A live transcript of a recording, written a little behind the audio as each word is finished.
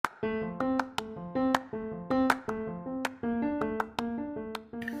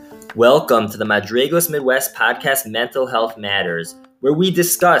Welcome to the Madrigos Midwest podcast, Mental Health Matters, where we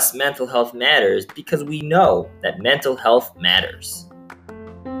discuss mental health matters because we know that mental health matters.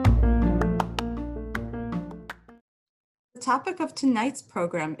 The topic of tonight's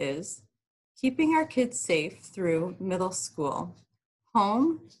program is keeping our kids safe through middle school,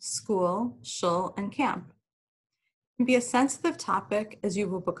 home, school, shul, and camp. It can be a sensitive topic as you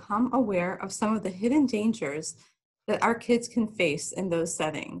will become aware of some of the hidden dangers that our kids can face in those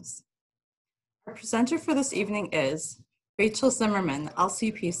settings. Our presenter for this evening is Rachel Zimmerman,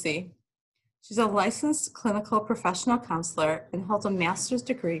 LCPC. She's a licensed clinical professional counselor and holds a master's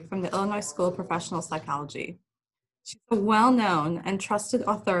degree from the Illinois School of Professional Psychology. She's a well-known and trusted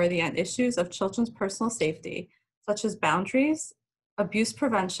authority on issues of children's personal safety, such as boundaries, abuse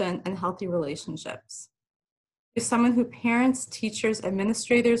prevention, and healthy relationships. She's someone who parents, teachers,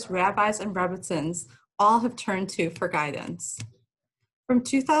 administrators, rabbis, and rebbitzins all have turned to for guidance. From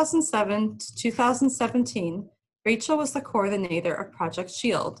 2007 to 2017, Rachel was the coordinator of Project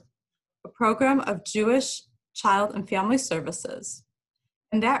SHIELD, a program of Jewish Child and Family Services.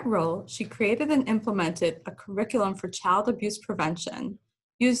 In that role, she created and implemented a curriculum for child abuse prevention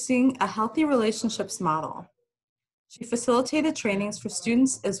using a healthy relationships model. She facilitated trainings for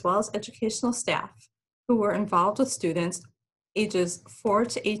students as well as educational staff who were involved with students ages 4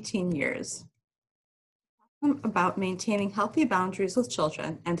 to 18 years. About maintaining healthy boundaries with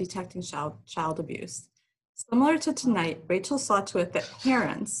children and detecting child abuse. Similar to tonight, Rachel saw to it that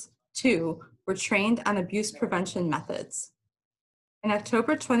parents, too, were trained on abuse prevention methods. In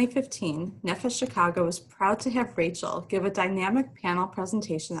October 2015, Nefesh Chicago was proud to have Rachel give a dynamic panel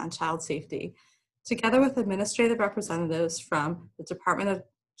presentation on child safety, together with administrative representatives from the Department of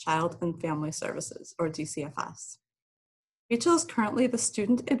Child and Family Services, or DCFS. Rachel is currently the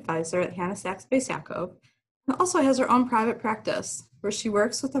student advisor at Hannah Sachs Beis Yaakov, and also has her own private practice, where she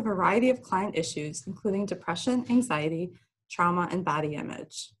works with a variety of client issues, including depression, anxiety, trauma, and body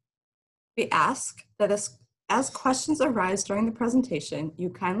image. We ask that as questions arise during the presentation, you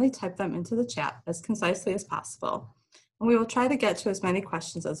kindly type them into the chat as concisely as possible, and we will try to get to as many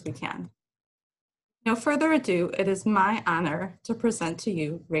questions as we can. No further ado, it is my honor to present to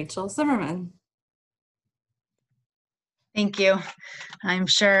you Rachel Zimmerman. Thank you. I'm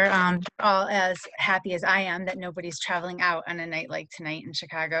sure you're all as happy as I am that nobody's traveling out on a night like tonight in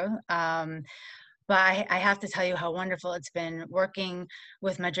Chicago. But I have to tell you how wonderful it's been working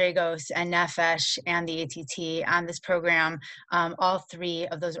with Madrigos and Nefesh and the ATT on this program. All three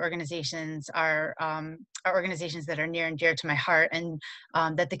of those organizations are organizations that are near and dear to my heart, and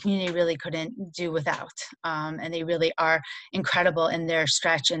that the community really couldn't do without. And they really are incredible in their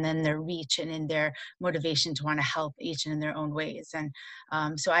stretch and in their reach and in their motivation to want to help each in their own ways. And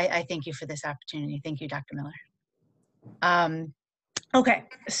so I thank you for this opportunity. Thank you, Dr. Miller. Okay,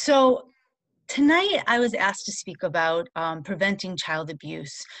 so tonight, I was asked to speak about preventing child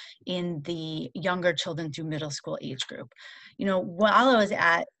abuse in the younger children through middle school age group. You know, while I was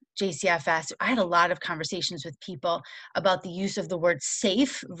at JCFS, I had a lot of conversations with people about the use of the word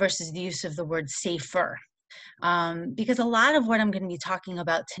safe versus the use of the word safer. Because a lot of what I'm going to be talking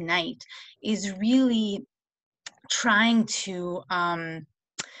about tonight is really trying to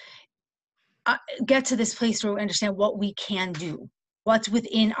get to this place where we understand what we can do. What's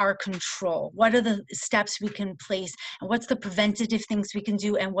within our control? What are the steps we can place? And what's the preventative things we can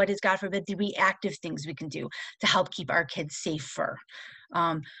do? And what is, God forbid, the reactive things we can do to help keep our kids safer?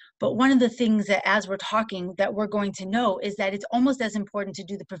 But one of the things that as we're talking that we're going to know is that it's almost as important to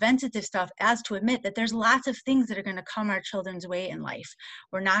do the preventative stuff as to admit that there's lots of things that are going to come our children's way in life.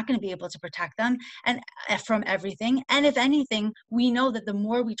 We're not going to be able to protect them and from everything. And if anything, we know that the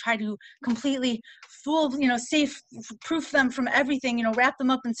more we try to completely safe proof them from everything, wrap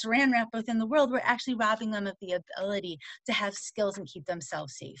them up in saran wrap within the world, we're actually robbing them of the ability to have skills and keep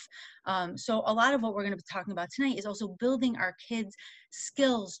themselves safe. So a lot of what we're going to be talking about tonight is also building our kids'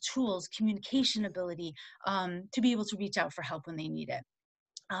 skills, tools, communication ability to be able to reach out for help when they need it.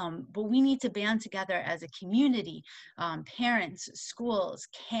 But we need to band together as a community, parents, schools,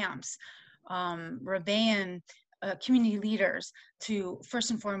 camps, Rebbeim, community leaders, to first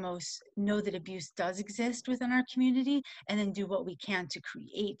and foremost know that abuse does exist within our community, and then do what we can to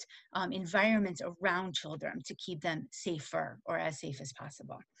create environments around children to keep them safer or as safe as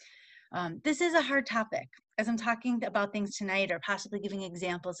possible. This is a hard topic. As I'm talking about things tonight or possibly giving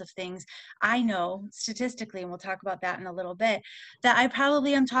examples of things, I know statistically, and we'll talk about that in a little bit, that I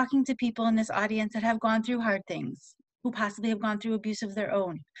probably am talking to people in this audience that have gone through hard things, who possibly have gone through abuse of their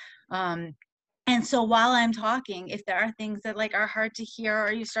own. And so while I'm talking, if there are things that like are hard to hear,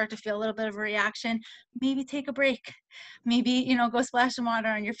 or you start to feel a little bit of a reaction, maybe take a break. Maybe, go splash some water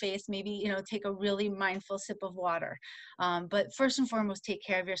on your face. Maybe, take a really mindful sip of water. But first and foremost, take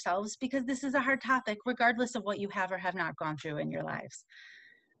care of yourselves, because this is a hard topic, regardless of what you have or have not gone through in your lives.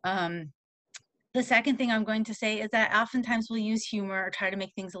 The second thing I'm going to say is that oftentimes we'll use humor or try to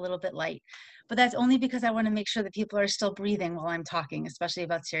make things a little bit light, but that's only because I want to make sure that people are still breathing while I'm talking, especially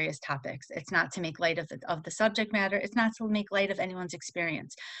about serious topics. It's not to make light of the subject matter. It's not to make light of anyone's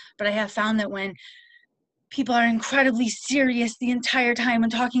experience. But I have found that when people are incredibly serious the entire time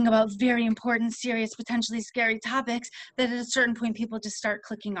and talking about very important, serious, potentially scary topics, that at a certain point people just start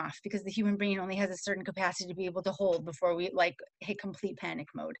clicking off, because the human brain only has a certain capacity to be able to hold before we hit complete panic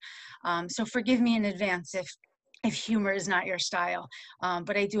mode. So forgive me in advance if humor is not your style,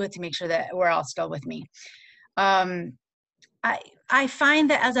 but I do it to make sure that we're all still with me. I find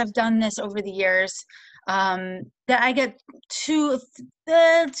that as I've done this over the years, that I get two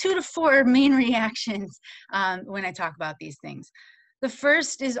to four main reactions when I talk about these things. The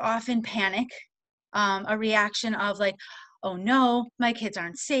first is often panic, a reaction of like, oh no, my kids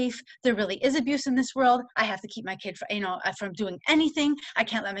aren't safe. There really is abuse in this world. I have to keep my kid from doing anything. I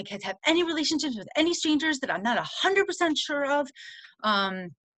can't let my kids have any relationships with any strangers that I'm not 100% sure of.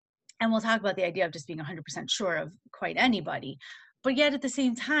 And we'll talk about the idea of just being 100% sure of quite anybody. But yet at the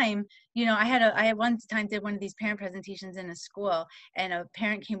same time, I had one time did one of these parent presentations in a school, and a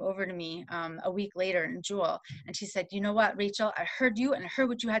parent came over to me a week later, and Jewel, and she said, you know what, Rachel, I heard you and I heard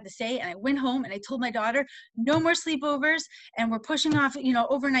what you had to say. And I went home and I told my daughter, no more sleepovers, and we're pushing off,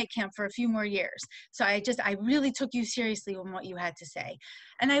 overnight camp for a few more years. So I really took you seriously on what you had to say.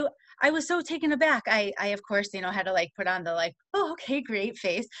 And I was so taken aback. I of course, had to put on the oh, okay, great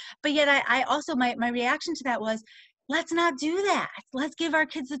face. But yet I also, my reaction to that was, let's not do that. Let's give our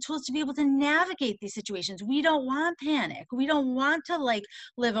kids the tools to be able to navigate these situations. We don't want panic. We don't want to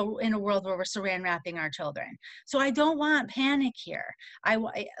live in a world where we're saran wrapping our children. So I don't want panic here.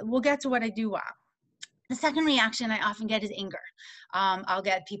 We'll get to what I do want. The second reaction I often get is anger. I'll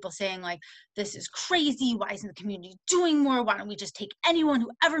get people saying this is crazy. Why isn't the community doing more? Why don't we just take anyone who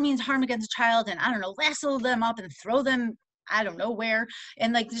ever means harm against a child and, lasso them up and throw them I don't know where.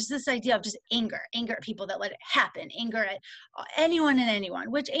 And there's this idea of just anger at people that let it happen, anger at anyone and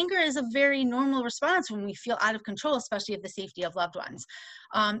anyone, which anger is a very normal response when we feel out of control, especially of the safety of loved ones.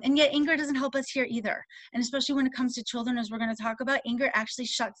 And yet anger doesn't help us here either. And especially when it comes to children, as we're going to talk about, anger actually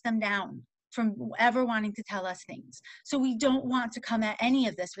shuts them down from ever wanting to tell us things. So we don't want to come at any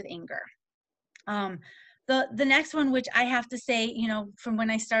of this with anger. The next one, which I have to say, from when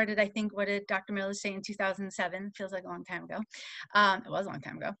I started, I think, what did Dr. Miller say in 2007? Feels like a long time ago. It was a long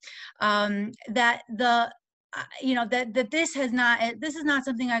time ago. That this is not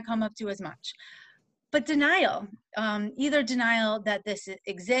something I come up to as much. But denial, either denial that this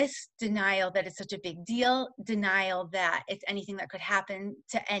exists, denial that it's such a big deal, denial that it's anything that could happen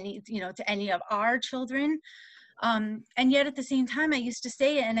to any of our children. And yet at the same time, I used to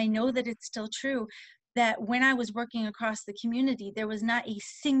say it, and I know that it's still true, that when I was working across the community, there was not a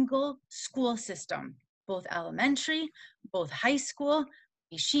single school system, both elementary, both high school,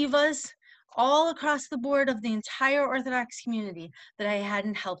 yeshivas, all across the board of the entire Orthodox community, that I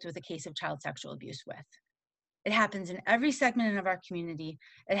hadn't helped with a case of child sexual abuse with. It happens in every segment of our community.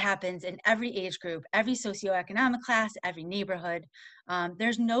 It happens in every age group, every socioeconomic class, every neighborhood.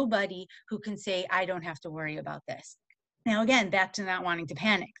 There's nobody who can say, I don't have to worry about this. Now, again, back to not wanting to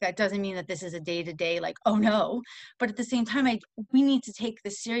panic. That doesn't mean that this is a day-to-day, oh no, but at the same time, we need to take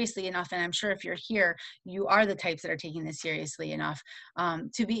this seriously enough. And I'm sure if you're here, you are the types that are taking this seriously enough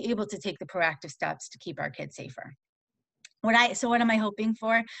to be able to take the proactive steps to keep our kids safer. So what am I hoping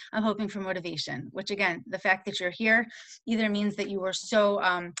for? I'm hoping for motivation, which again, the fact that you're here either means that you were so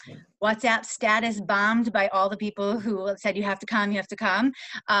WhatsApp status bombed by all the people who said you have to come,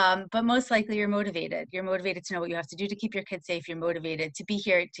 but most likely you're motivated. You're motivated to know what you have to do to keep your kids safe. You're motivated to be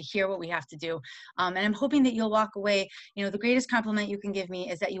here to hear what we have to do. And I'm hoping that you'll walk away. The greatest compliment you can give me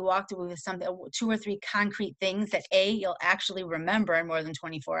is that you walked away with something, 2 or 3 concrete things that A, you'll actually remember in more than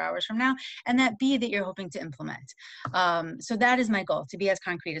 24 hours from now, and that B, that you're hoping to implement. So that is my goal, to be as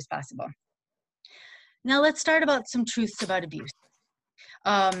concrete as possible. Now let's start about some truths about abuse.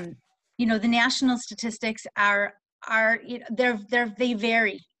 The national statistics they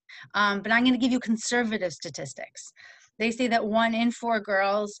vary, but I'm going to give you conservative statistics. They say that 1 in 4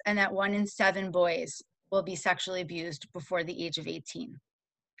 girls and that 1 in 7 boys will be sexually abused before the age of 18.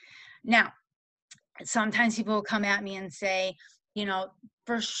 Now, sometimes people will come at me and say,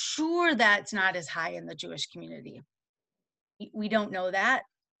 for sure that's not as high in the Jewish community. We don't know that.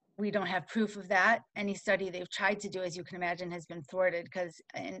 We don't have proof of that. Any study they've tried to do, as you can imagine, has been thwarted because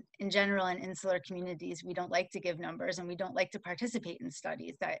in general, in insular communities, we don't like to give numbers, and we don't like to participate in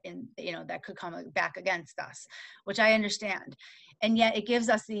studies that that could come back against us, which I understand. And yet it gives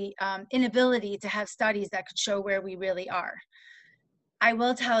us the inability to have studies that could show where we really are. I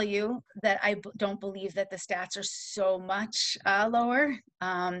will tell you that I don't believe that the stats are so much lower.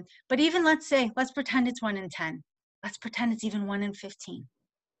 But even let's pretend it's 1 in 10. Let's pretend it's even 1 in 15.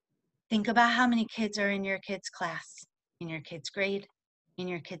 Think about how many kids are in your kid's class, in your kid's grade, in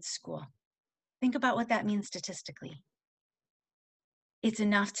your kid's school. Think about what that means statistically. It's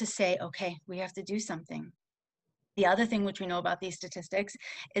enough to say, okay, we have to do something. The other thing which we know about these statistics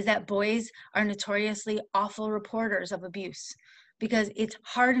is that boys are notoriously awful reporters of abuse, because it's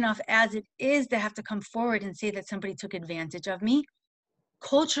hard enough as it is to have to come forward and say that somebody took advantage of me.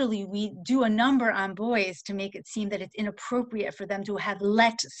 Culturally, we do a number on boys to make it seem that it's inappropriate for them to have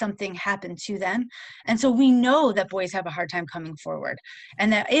let something happen to them. And so we know that boys have a hard time coming forward.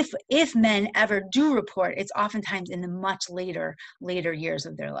 And that if men ever do report, it's oftentimes in the much later years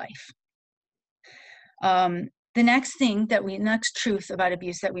of their life. The next truth about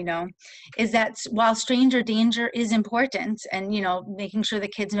abuse that we know is that while stranger danger is important, and making sure the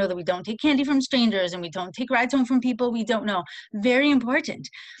kids know that we don't take candy from strangers and we don't take rides home from people we don't know, very important.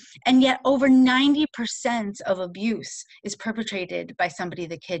 And yet over 90% of abuse is perpetrated by somebody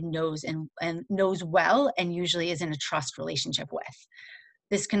the kid knows and knows well, and usually is in a trust relationship with.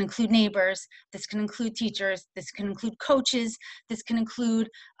 This can include neighbors, this can include teachers, this can include coaches, this can include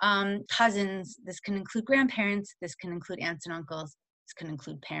cousins, this can include grandparents, this can include aunts and uncles, this can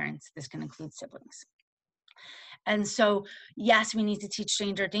include parents, this can include siblings. And so, yes, we need to teach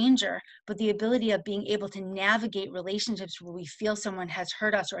stranger danger, but the ability of being able to navigate relationships where we feel someone has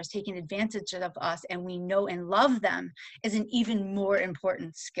hurt us or has taken advantage of us and we know and love them is an even more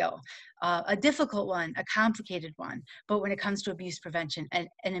important skill. A difficult one, a complicated one, but when it comes to abuse prevention, an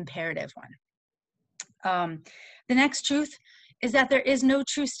imperative one. The next truth is that there is no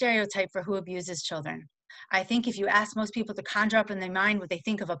true stereotype for who abuses children. I think if you ask most people to conjure up in their mind what they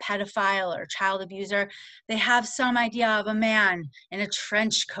think of a pedophile or a child abuser, they have some idea of a man in a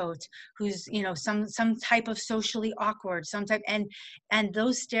trench coat who's, some type of socially awkward, and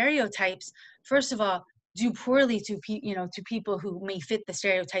those stereotypes, first of all, do poorly to people who may fit the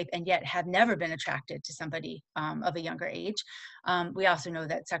stereotype and yet have never been attracted to somebody of a younger age. We also know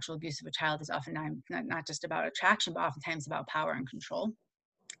that sexual abuse of a child is often not just about attraction, but oftentimes about power and control.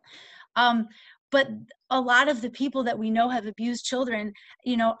 But a lot of the people that we know have abused children,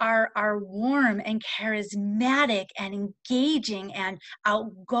 are warm and charismatic and engaging and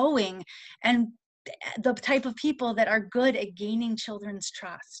outgoing, and the type of people that are good at gaining children's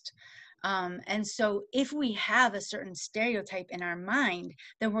trust. And so if we have a certain stereotype in our mind,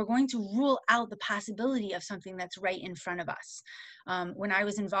 then we're going to rule out the possibility of something that's right in front of us. When I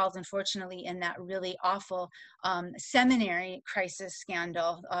was involved, unfortunately, in that really awful seminary crisis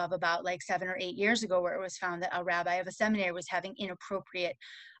scandal of about 7 or 8 years ago, where it was found that a rabbi of a seminary was having inappropriate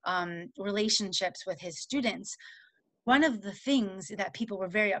relationships with his students, one of the things that people were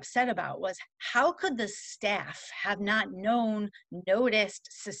very upset about was, how could the staff have not known, noticed,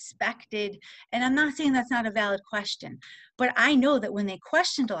 suspected? And I'm not saying that's not a valid question, but I know that when they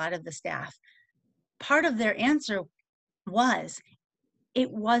questioned a lot of the staff, part of their answer was,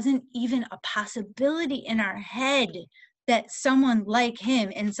 it wasn't even a possibility in our head that someone like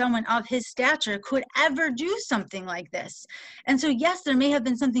him and someone of his stature could ever do something like this. And so, yes, there may have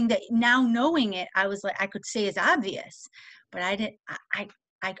been something that now knowing it, I could say is obvious, but I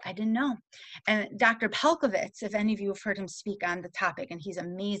didn't know. And Dr. Pelcovitz, if any of you have heard him speak on the topic, and he's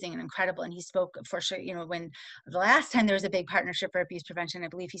amazing and incredible, and he spoke for sure, when the last time there was a big partnership for abuse prevention, I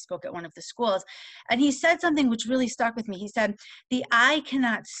believe he spoke at one of the schools, and he said something which really stuck with me. He said, the eye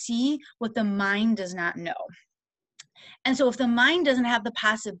cannot see what the mind does not know. And so if the mind doesn't have the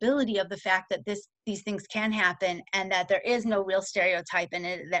possibility of the fact that these things can happen, and that there is no real stereotype,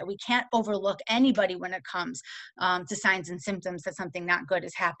 and that we can't overlook anybody when it comes to signs and symptoms that something not good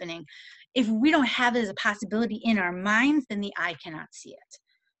is happening, if we don't have it as a possibility in our minds, then the eye cannot see it.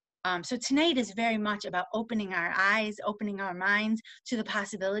 So tonight is very much about opening our eyes, opening our minds to the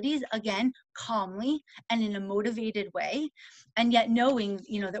possibilities, again, calmly and in a motivated way, and yet knowing,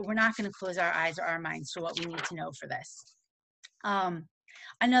 that we're not going to close our eyes or our minds to what we need to know for this.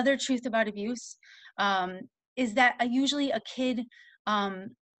 Another truth about abuse is that usually a kid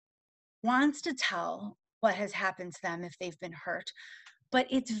wants to tell what has happened to them if they've been hurt. But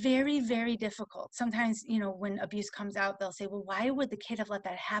it's very, very difficult. Sometimes, when abuse comes out, they'll say, well, why would the kid have let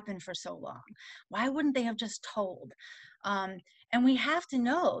that happen for so long? Why wouldn't they have just told? And we have to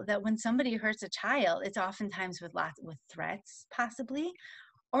know that when somebody hurts a child, it's oftentimes with threats, possibly,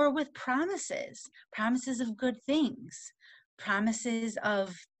 or with promises of good things, promises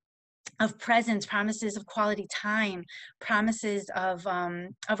of presence, promises of quality time, promises of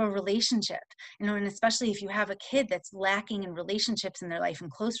a relationship, and especially if you have a kid that's lacking in relationships in their life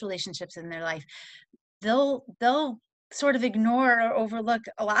and close relationships in their life, they'll sort of ignore or overlook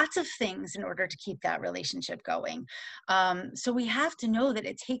lots of things in order to keep that relationship going. So we have to know that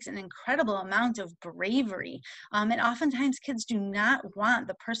it takes an incredible amount of bravery. And oftentimes kids do not want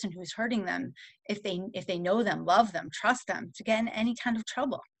the person who's hurting them, if they know them, love them, trust them, to get in any kind of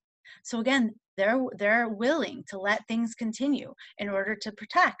trouble. So again, they're willing to let things continue in order to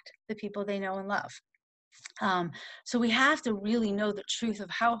protect the people they know and love. So we have to really know the truth of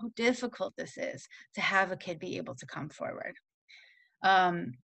how difficult this is to have a kid be able to come forward.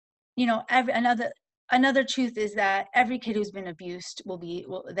 Another truth is that every kid who's been abused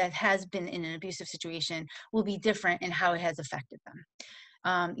that has been in an abusive situation will be different in how it has affected them.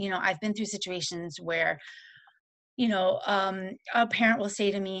 I've been through situations where, a parent will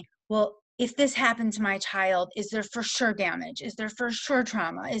say to me, well, if this happened to my child, is there for sure damage? Is there for sure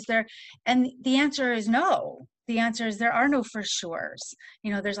trauma? And the answer is no. The answer is there are no for sures.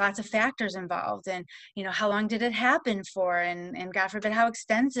 There's lots of factors involved, and, how long did it happen for? And God forbid, how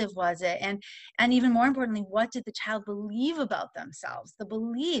extensive was it? And even more importantly, what did the child believe about themselves? The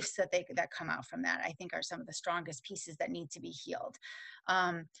beliefs that come out from that, I think, are some of the strongest pieces that need to be healed.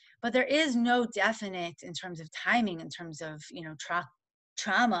 But there is no definite in terms of timing, in terms of,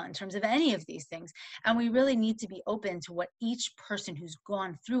 trauma, in terms of any of these things. And we really need to be open to what each person who's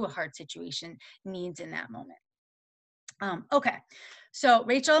gone through a hard situation needs in that moment. Okay, so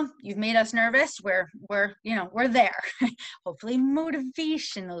Rachel, you've made us nervous. We're there. Hopefully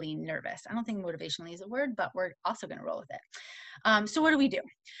motivationally nervous. I don't think motivationally is a word, but we're also going to roll with it. So what do we do?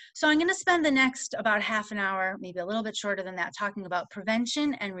 So I'm going to spend the next about half an hour, maybe a little bit shorter than that, talking about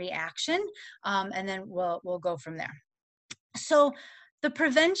prevention and reaction, and then we'll go from there. So the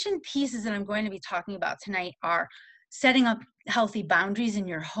prevention pieces that I'm going to be talking about tonight are setting up healthy boundaries in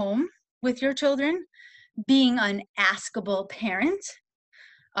your home with your children, being an askable parent,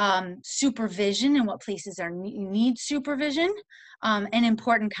 supervision and what places need supervision, and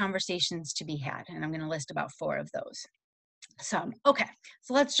important conversations to be had. And I'm going to list about 4 of those. So, okay,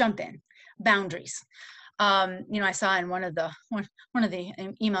 so let's jump in. Boundaries. I saw in one of the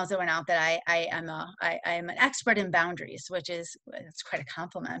emails that went out that I am an expert in boundaries, which is, it's quite a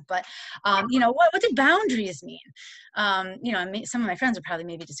compliment. But what do boundaries mean? Some of my friends would probably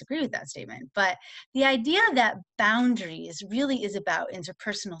maybe disagree with that statement. But the idea that boundaries really is about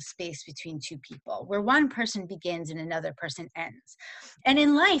interpersonal space between two people, where one person begins and another person ends. And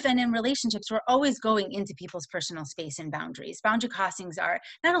in life and in relationships, we're always going into people's personal space and boundaries. Boundary crossings are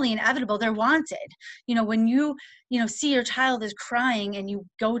not only inevitable, they're wanted. When you see your child is crying and you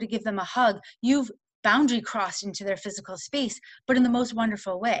go to give them a hug, you've boundary crossed into their physical space, but in the most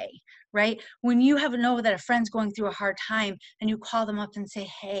wonderful way, right? When you know that a friend's going through a hard time and you call them up and say,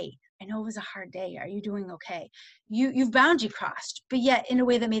 hey, I know it was a hard day. Are you doing okay? You've boundary crossed, but yet in a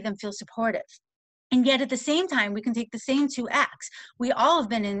way that made them feel supportive. And yet at the same time, we can take the same 2 acts. We all have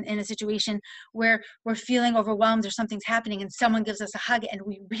been in a situation where we're feeling overwhelmed or something's happening and someone gives us a hug and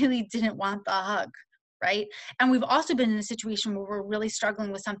we really didn't want the hug. Right? And we've also been in a situation where we're really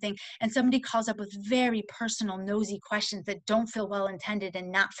struggling with something and somebody calls up with very personal, nosy questions that don't feel well intended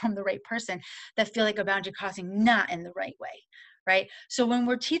and not from the right person, that feel like a boundary crossing, not in the right way. Right? So when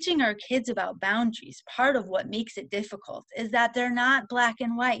we're teaching our kids about boundaries, part of what makes it difficult is that they're not black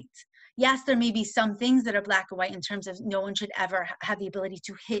and white. Yes, there may be some things that are black and white in terms of no one should ever have the ability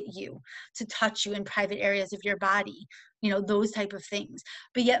to hit you, to touch you in private areas of your body, those type of things.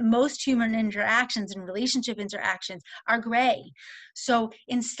 But yet most human interactions and relationship interactions are gray. So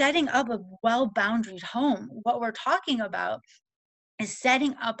in setting up a well-boundaried home, what we're talking about is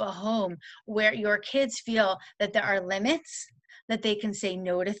setting up a home where your kids feel that there are limits, that they can say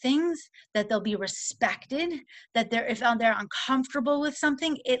no to things, that they'll be respected, that if they're uncomfortable with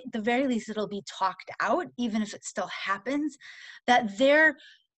something, at the very least it'll be talked out, even if it still happens, that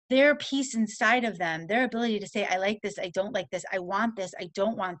their piece inside of them, their ability to say, I like this, I don't like this, I want this, I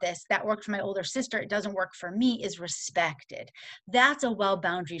don't want this, that worked for my older sister, it doesn't work for me, is respected. That's a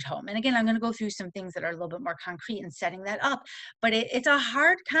well-boundaried home. And again, I'm going to go through some things that are a little bit more concrete in setting that up, but it's a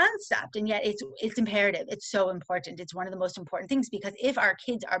hard concept, and yet it's imperative. It's so important. It's one of the most important things, because if our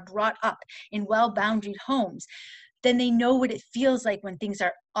kids are brought up in well-boundaried homes, then they know what it feels like when things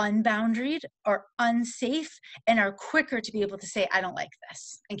are unboundaried or unsafe, and are quicker to be able to say, I don't like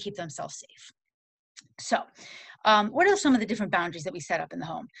this, and keep themselves safe. So What are some of the different boundaries that we set up in the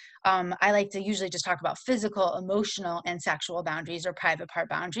home? I like to usually just talk about physical, emotional, and sexual boundaries or private part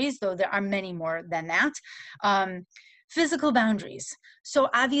boundaries, though there are many more than that. Physical boundaries. So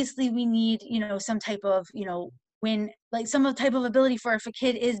obviously we need, some type of, when like some type of ability for if a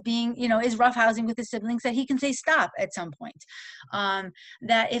kid is being, is roughhousing with his siblings, that he can say stop at some point.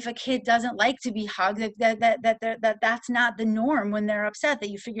 That if a kid doesn't like to be hugged, that's not the norm when they're upset, that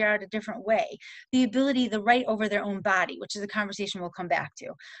you figure out a different way. The ability, the right over their own body, which is a conversation we'll come back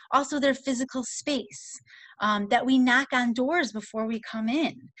to. Also their physical space. That we knock on doors before we come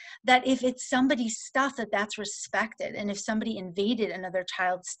in, that if it's somebody's stuff, that's respected. And if somebody invaded another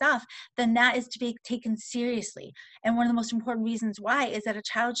child's stuff, then that is to be taken seriously. And one of the most important reasons why is that a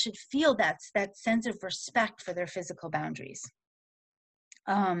child should feel that sense of respect for their physical boundaries.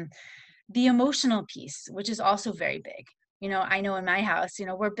 The emotional piece, which is also very big. I know in my house,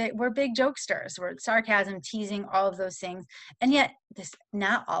 we're big jokesters. We're sarcasm, teasing, all of those things. And yet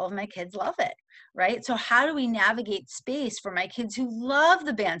not all of my kids love it, right? So how do we navigate space for my kids who love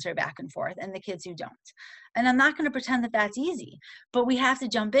the banter back and forth and the kids who don't? And I'm not going to pretend that that's easy, but we have to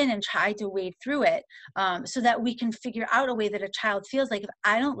jump in and try to wade through it so that we can figure out a way that a child feels like, if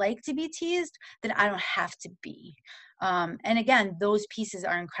I don't like to be teased, then I don't have to be. And again, those pieces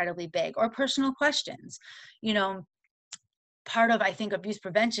are incredibly big. Or personal questions. Part of, I think, abuse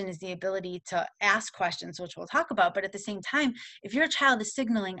prevention is the ability to ask questions, which we'll talk about. But at the same time, if your child is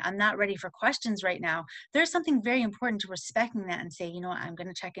signaling, I'm not ready for questions right now, there's something very important to respecting that and say, I'm going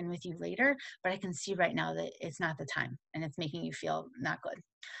to check in with you later, but I can see right now that it's not the time and it's making you feel not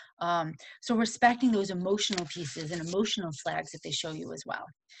good. So respecting those emotional pieces and emotional flags that they show you as well.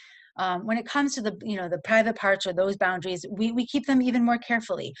 When it comes to the private parts or those boundaries, we keep them even more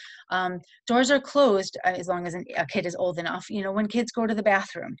carefully. Doors are closed as long as a kid is old enough. When kids go to the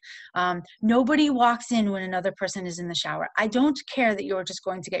bathroom, nobody walks in when another person is in the shower. I don't care that you're just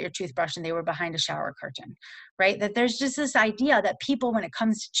going to get your toothbrush and they were behind a shower curtain, right? That there's just this idea that people, when it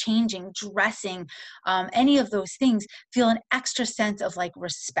comes to changing, dressing, any of those things, feel an extra sense of like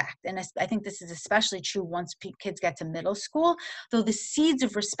respect. And I think this is especially true once kids get to middle school, though the seeds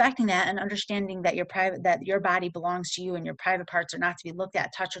of respecting that and understanding that your body belongs to you and your private parts are not to be looked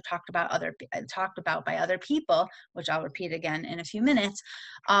at, touched, or talked about by other people, which I'll repeat again in a few minutes,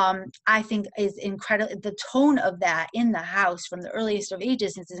 I think is incredible. The tone of that in the house from the earliest of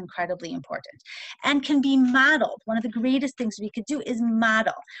ages is incredibly important and can be modeled. One of the greatest things we could do is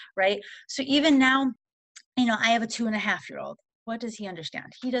model, right? So even now, I have a 2.5-year-old. What does he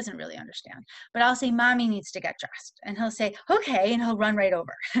understand? He doesn't really understand. But I'll say, Mommy needs to get dressed. And he'll say, okay. And he'll run right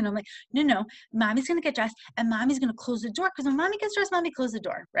over. And I'm like, no, Mommy's going to get dressed and Mommy's going to close the door. Because when Mommy gets dressed, Mommy close the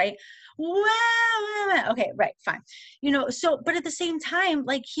door, right? Well, okay, right, fine. But at the same time,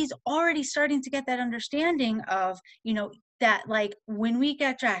 like he's already starting to get that understanding of, that like when we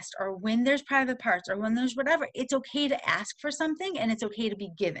get dressed or when there's private parts or when there's whatever, it's okay to ask for something and it's okay to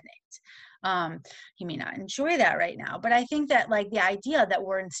be given it. He may not enjoy that right now, but I think that like the idea that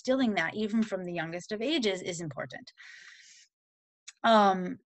we're instilling that even from the youngest of ages is important.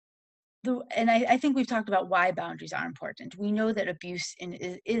 And I think we've talked about why boundaries are important. We know that abuse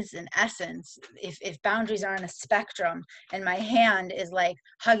is in essence, if boundaries are on a spectrum and my hand is like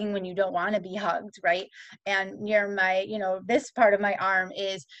hugging when you don't want to be hugged, right? And near my, this part of my arm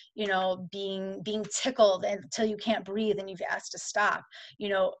is, being tickled until you can't breathe and you've asked to stop,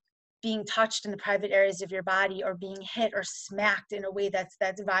 being touched in the private areas of your body or being hit or smacked in a way that's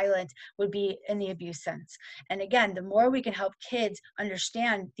violent would be in the abuse sense. And again, the more we can help kids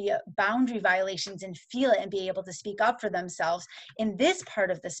understand the boundary violations and feel it and be able to speak up for themselves in this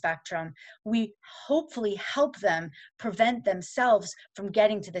part of the spectrum, we hopefully help them prevent themselves from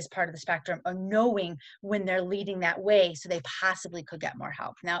getting to this part of the spectrum or knowing when they're leading that way so they possibly could get more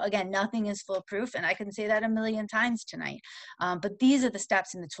help. Now, again, nothing is foolproof, and I can say that a million times tonight, but these are the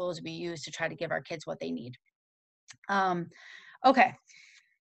steps and the tools we use to try to give our kids what they need. Okay.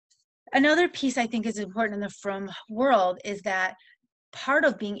 Another piece I think is important in the Frum world is that part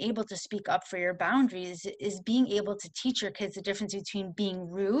of being able to speak up for your boundaries is being able to teach your kids the difference between being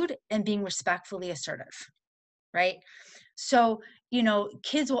rude and being respectfully assertive, right? So,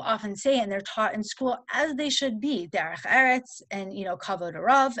 kids will often say, and they're taught in school, as they should be, derech eretz, and, kavod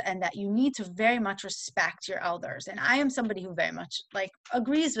harav, and that you need to very much respect your elders. And I am somebody who very much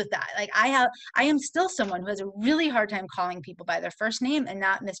agrees with that. Like I am still someone who has a really hard time calling people by their first name and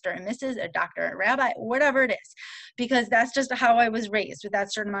not Mr. and Mrs. or Dr. and Rabbi, whatever it is, because that's just how I was raised, with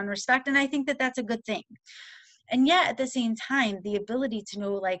that certain amount of respect. And I think that that's a good thing. And yet at the same time, the ability to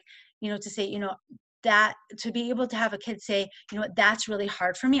know, to say, that to be able to have a kid say, that's really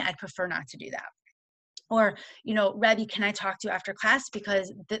hard for me, I'd prefer not to do that. Or, you know, Rebby, can I talk to you after class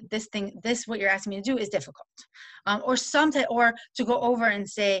because this what you're asking me to do is difficult. Or to go over and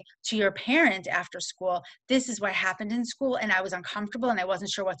say to your parent after school, this is what happened in school and I was uncomfortable and I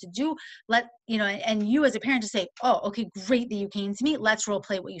wasn't sure what to do. And you as a parent to say, oh, okay, great that you came to me. Let's role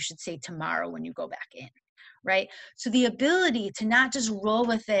play what you should say tomorrow when you go back in. Right? So the ability to not just roll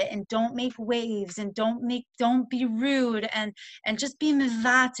with it and don't make waves and don't be rude and just be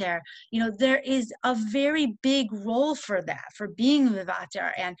mevater, you know, there is a very big role for that, for being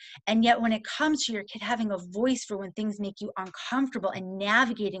mevater. And yet when it comes to your kid having a voice for when things make you uncomfortable and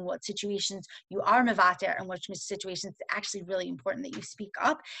navigating what situations you are mevater and which situations it's actually really important that you speak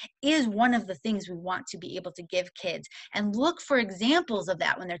up, is one of the things we want to be able to give kids. And look for examples of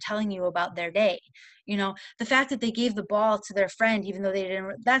that when they're telling you about their day. You know, the fact that they gave the ball to their friend, even though they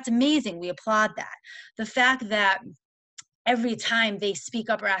didn't, that's amazing. We applaud that. The fact that every time they speak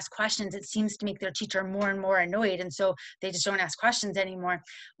up or ask questions, it seems to make their teacher more and more annoyed. And so they just don't ask questions anymore.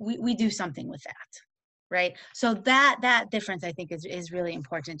 We do something with that, right? So that difference, I think, is really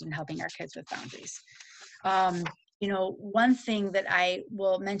important in helping our kids with boundaries. You know, one thing that I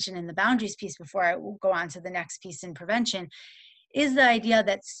will mention in the boundaries piece before I go on to the next piece in prevention is the idea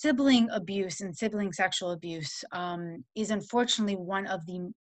that sibling abuse and sibling sexual abuse is unfortunately one of the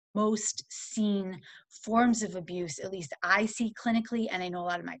most seen forms of abuse, at least I see clinically, and I know a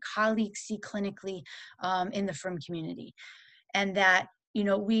lot of my colleagues see clinically in the frum community. And that, you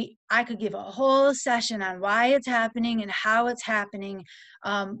know, I could give a whole session on why it's happening and how it's happening.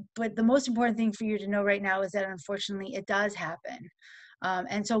 But the most important thing for you to know right now is that unfortunately it does happen.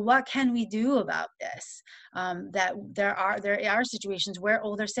 And so what can we do about this? That there are situations where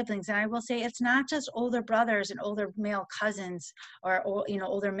older siblings, and I will say it's not just older brothers and older male cousins or you know,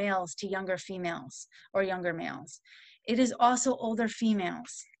 older males to younger females or younger males. It is also older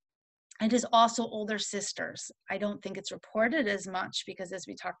females. It is also older sisters. I don't think it's reported as much because, as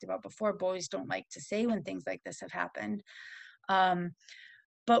we talked about before, boys don't like to say when things like this have happened.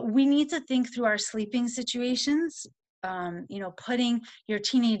 But we need to think through our sleeping situations. You know, putting your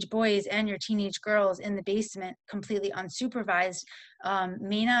teenage boys and your teenage girls in the basement completely unsupervised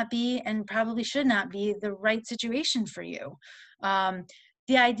may not be, and probably should not be, the right situation for you.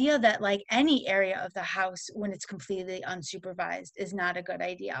 The idea that like any area of the house when it's completely unsupervised is not a good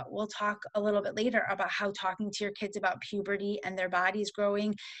idea. We'll talk a little bit later about how talking to your kids about puberty and their bodies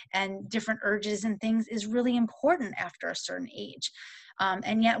growing and different urges and things is really important after a certain age.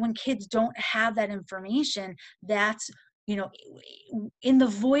 And yet when kids don't have that information, that's, you know, in the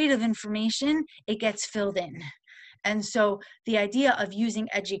void of information, it gets filled in. And so the idea of using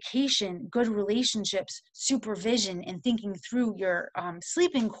education, good relationships, supervision, and thinking through your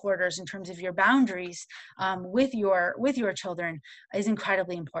sleeping quarters in terms of your boundaries with your children is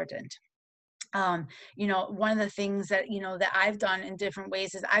incredibly important. You know, one of the things that, you know, that I've done in different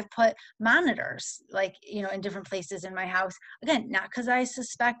ways is I've put monitors, like, you know, in different places in my house. Again, not because I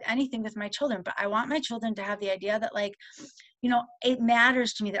suspect anything with my children, but I want my children to have the idea that, like, you know, it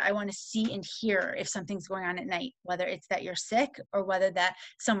matters to me that I want to see and hear if something's going on at night, whether it's that you're sick or whether that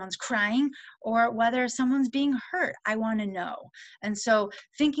someone's crying or whether someone's being hurt. I want to know. And so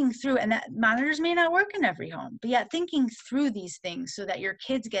thinking through, and that monitors may not work in every home, but yet thinking through these things so that your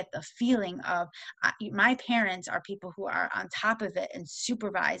kids get the feeling of my parents are people who are on top of it and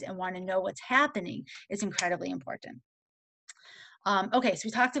supervise and want to know what's happening is incredibly important. Okay, so we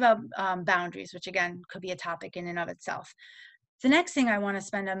talked about boundaries, which again could be a topic in and of itself. The next thing I want to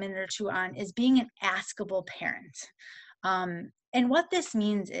spend a minute or two on is being an askable parent. And what this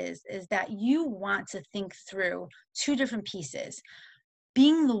means is that you want to think through two different pieces.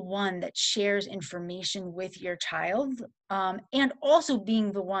 Being the one that shares information with your child, and also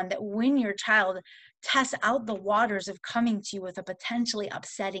being the one that when your child tests out the waters of coming to you with a potentially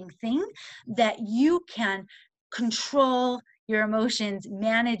upsetting thing, that you can control your emotions,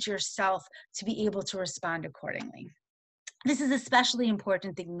 manage yourself to be able to respond accordingly. This is especially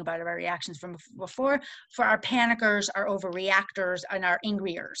important thinking about our reactions from before for our panickers, our overreactors, and our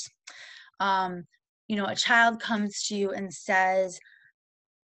angriers. You know, a child comes to you and says,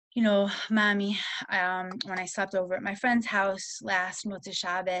 you know, Mommy, when I slept over at my friend's house last Motzei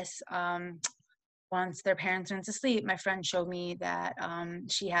Shabbos, once their parents went to sleep, my friend showed me that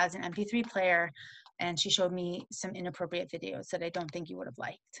she has an MP3 player and she showed me some inappropriate videos that I don't think you would have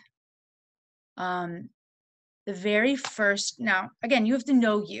liked. The very first, now, again, you have to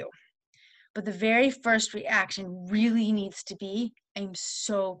know you, but the very first reaction really needs to be, I'm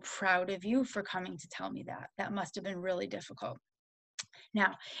so proud of you for coming to tell me that. That must have been really difficult.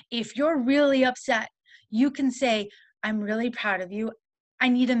 Now, if you're really upset, you can say, I'm really proud of you. I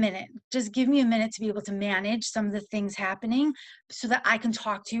need a minute. Just give me a minute to be able to manage some of the things happening so that I can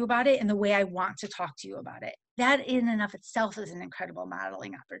talk to you about it in the way I want to talk to you about it. That in and of itself is an incredible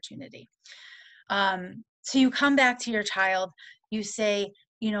modeling opportunity. So you come back to your child, you say,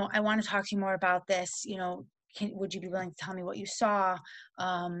 I want to talk to you more about this, would you be willing to tell me what you saw?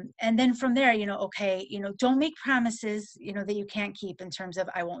 And then from there, okay, don't make promises, that you can't keep in terms of,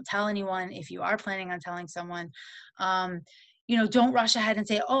 I won't tell anyone if you are planning on telling someone. Don't rush ahead and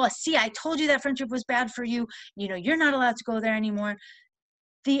say, oh, see, I told you that friendship was bad for you. You're not allowed to go there anymore.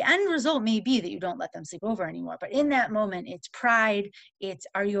 The end result may be that you don't let them sleep over anymore. But in that moment, it's pride, it's,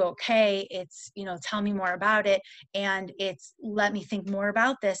 are you okay? It's, tell me more about it. And it's, let me think more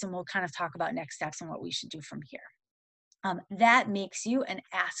about this. And we'll kind of talk about next steps and what we should do from here. That makes you an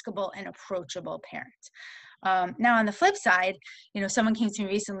askable and approachable parent. Now, on the flip side, someone came to me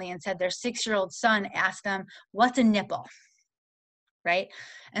recently and said their 6-year-old son asked them, what's a nipple? Right?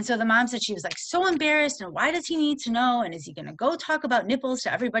 And so the mom said she was like so embarrassed, and why does he need to know? And is he going to go talk about nipples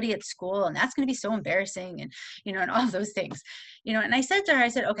to everybody at school? And that's going to be so embarrassing, and, and all of those things, and I said to her, I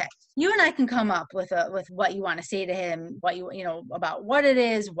said, okay, you and I can come up with what you want to say to him, what about what it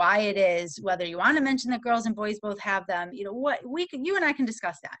is, why it is, whether you want to mention that girls and boys both have them, you and I can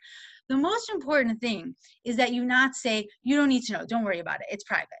discuss that. The most important thing is that you not say, you don't need to know, don't worry about it, it's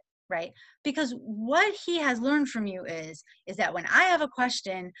private. Right? Because what he has learned from you is that when I have a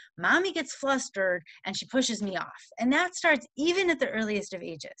question, mommy gets flustered and she pushes me off. And that starts even at the earliest of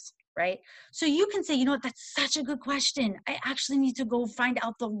ages, right? So you can say, that's such a good question. I actually need to go find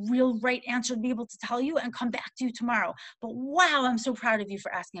out the real right answer to be able to tell you and come back to you tomorrow. But wow, I'm so proud of you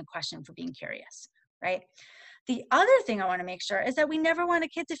for asking a question, for being curious, right? The other thing I want to make sure is that we never want a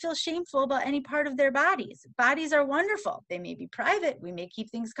kid to feel shameful about any part of their bodies. Bodies are wonderful. They may be private. We may keep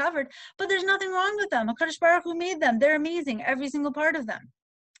things covered, but there's nothing wrong with them. HaKadosh Baruch Hu made them. They're amazing, every single part of them.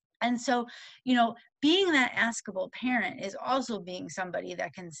 And so, being that askable parent is also being somebody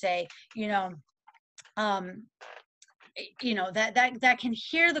that can say, that can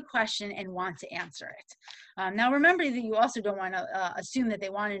hear the question and want to answer it. Now, remember that you also don't want to assume that they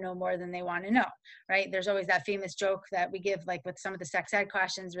want to know more than they want to know, right? There's always that famous joke that we give, like with some of the sex ed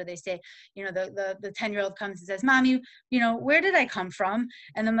questions, where they say, the 10-year-old comes and says, Mom, where did I come from?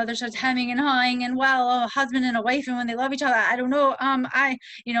 And the mother starts hemming and hawing, and a husband and a wife, and when they love each other, I don't know, and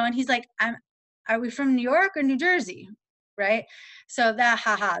he's like, are we from New York or New Jersey? Right? So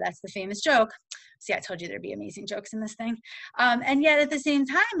that's the famous joke. See, I told you there'd be amazing jokes in this thing. And yet at the same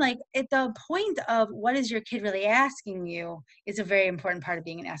time, like at the point of what is your kid really asking you is a very important part of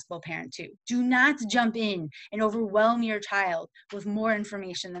being an askable parent too. Do not jump in and overwhelm your child with more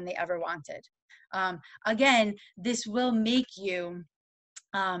information than they ever wanted. Again, this will make you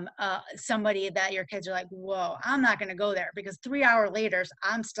somebody that your kids are like, whoa, I'm not going to go there, because 3 hours later,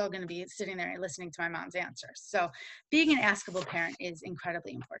 I'm still going to be sitting there and listening to my mom's answers. So being an askable parent is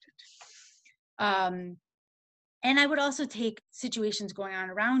incredibly important. And I would also take situations going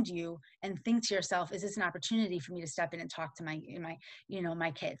on around you and think to yourself, is this an opportunity for me to step in and talk to my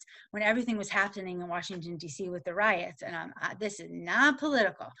kids? When everything was happening in Washington, D.C. with the riots, and this is not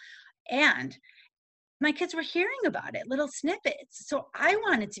political, and my kids were hearing about it, little snippets. So I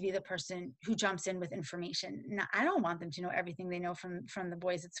wanted to be the person who jumps in with information. Now, I don't want them to know everything they know from the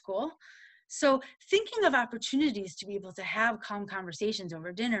boys at school. So thinking of opportunities to be able to have calm conversations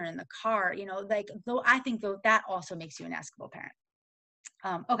over dinner, in the car, though I think that also makes you an askable parent.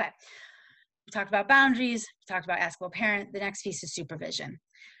 Okay, we talked about boundaries, we talked about askable parent. The next piece is supervision.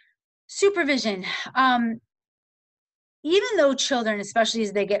 Supervision. Even though children, especially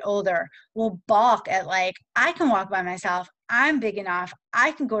as they get older, will balk at I can walk by myself, I'm big enough,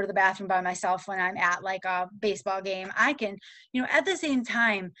 I can go to the bathroom by myself when I'm at a baseball game, I can, at the same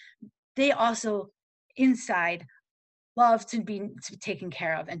time, they also inside love to be taken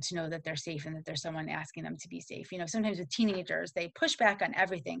care of and to know that they're safe and that there's someone asking them to be safe. Sometimes with teenagers, they push back on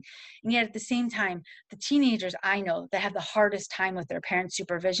everything. And yet at the same time, the teenagers I know that have the hardest time with their parents'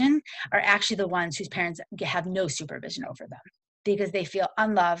 supervision are actually the ones whose parents have no supervision over them, because they feel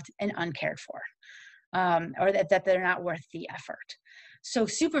unloved and uncared for, or that they're not worth the effort. So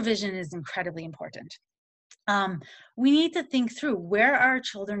supervision is incredibly important. We need to think through, where are our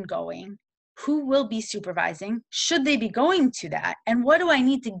children going? Who will be supervising? Should they be going to that? And what do I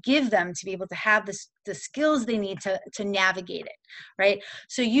need to give them to be able to have this the skills they need to navigate it, right?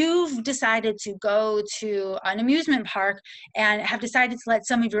 So you've decided to go to an amusement park and have decided to let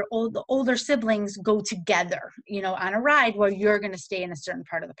some of your older siblings go together, on a ride where you're going to stay in a certain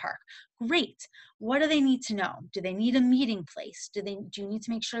part of the park. Great. What do they need to know? Do they need a meeting place? Do you need to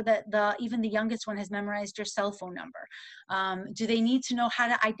make sure that even the youngest one has memorized your cell phone number? Do they need to know how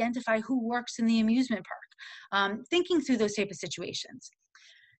to identify who works in the amusement park? Thinking through those type of situations.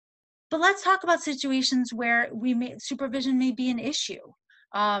 But let's talk about situations where supervision may be an issue.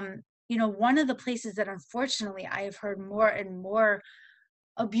 One of the places that unfortunately I have heard more and more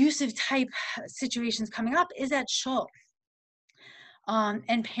abusive type situations coming up is at shul.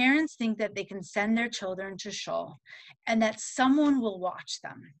 And parents think that they can send their children to shul and that someone will watch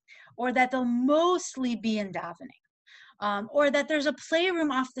them, or that they'll mostly be in davening, or that there's a playroom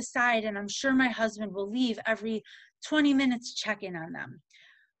off the side and I'm sure my husband will leave every 20 minutes to check in on them.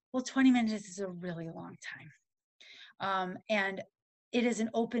 Well, 20 minutes is a really long time. And it is an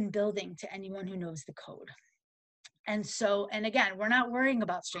open building to anyone who knows the code. And again, we're not worrying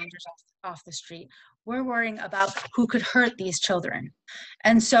about strangers off the street. We're worrying about who could hurt these children.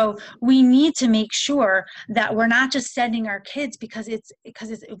 And so we need to make sure that we're not just sending our kids because it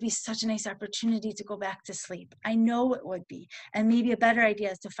would be such a nice opportunity to go back to sleep. I know it would be. And maybe a better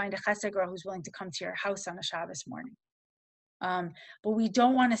idea is to find a chesed girl who's willing to come to your house on a Shabbos morning. But we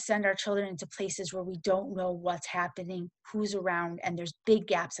don't want to send our children into places where we don't know what's happening, who's around, and there's big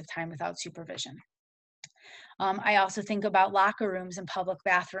gaps of time without supervision. I also think about locker rooms and public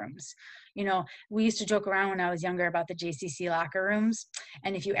bathrooms. We used to joke around when I was younger about the JCC locker rooms.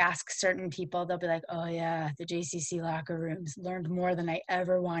 And if you ask certain people, they'll be like, oh yeah, the JCC locker rooms, learned more than I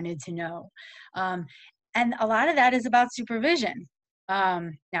ever wanted to know. And a lot of that is about supervision. Now,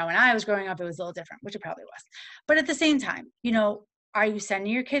 when I was growing up, it was a little different, which it probably was. But at the same time, are you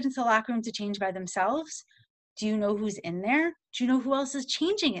sending your kid into the locker room to change by themselves? Do you know who's in there? Do you know who else is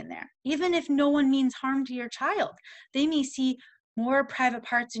changing in there? Even if no one means harm to your child, they may see more private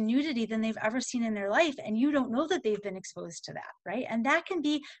parts and nudity than they've ever seen in their life, and you don't know that they've been exposed to that, right? And that can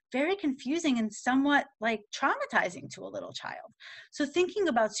be very confusing and somewhat traumatizing to a little child. So thinking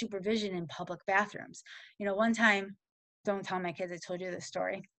about supervision in public bathrooms, one time, don't tell my kids I told you this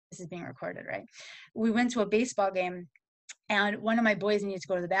story. This is being recorded, right? We went to a baseball game and one of my boys needed to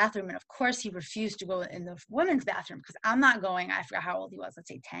go to the bathroom. And of course he refused to go in the women's bathroom because I'm not going. I forgot how old he was, let's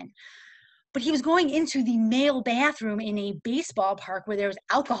say 10. But he was going into the male bathroom in a baseball park where there was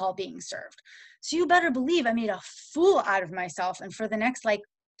alcohol being served. So you better believe I made a fool out of myself. And for the next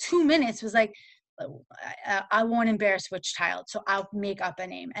 2 minutes was like, I won't embarrass which child, so I'll make up a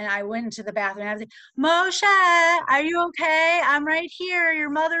name. And I went into the bathroom and I was like, Moshe, are you okay? I'm right here.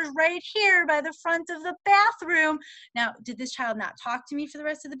 Your mother's right here by the front of the bathroom. Now, did this child not talk to me for the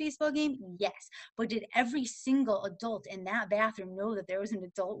rest of the baseball game? Yes. But did every single adult in that bathroom know that there was an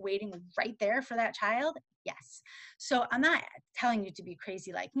adult waiting right there for that child? Yes. So I'm not telling you to be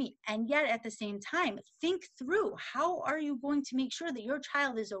crazy like me. And yet at the same time, think through how are you going to make sure that your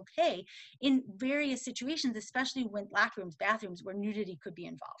child is okay in various situations, especially when locker rooms, bathrooms where nudity could be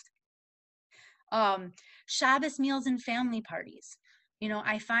involved. Shabbos meals and family parties.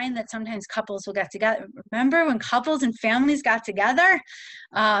 I find that sometimes couples will get together. Remember when couples and families got together?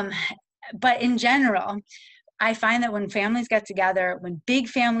 But in general, I find that when families get together, when big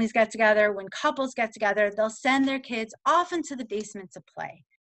families get together, when couples get together, they'll send their kids off into the basement to play.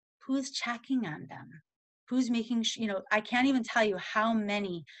 Who's checking on them? Who's making sure, I can't even tell you how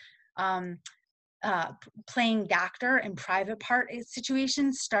many playing doctor and private part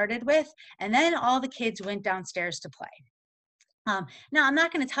situations started with, and then all the kids went downstairs to play. Now, I'm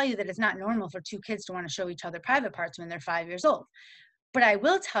not going to tell you that it's not normal for two kids to want to show each other private parts when they're 5 years old. But I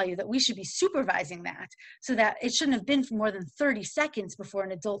will tell you that we should be supervising that so that it shouldn't have been for more than 30 seconds before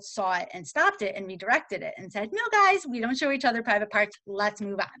an adult saw it and stopped it and redirected it and said, no, guys, we don't show each other private parts. Let's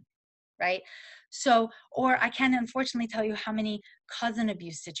move on, right? So, or I can unfortunately tell you how many cousin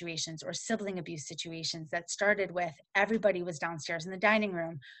abuse situations or sibling abuse situations that started with everybody was downstairs in the dining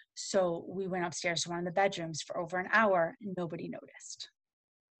room. So we went upstairs to one of the bedrooms for over an hour and nobody noticed,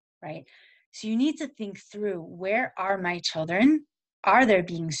 right? So you need to think through, where are my children? Are they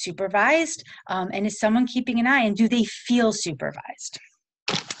being supervised? And is someone keeping an eye? And do they feel supervised?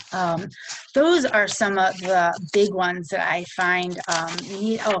 Those are some of the big ones that I find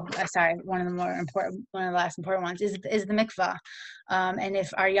one of the last important ones is the mikvah. And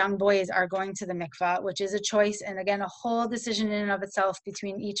if our young boys are going to the mikvah, which is a choice, and again, a whole decision in and of itself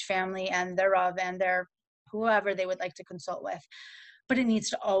between each family and their rav and their whoever they would like to consult with. but it needs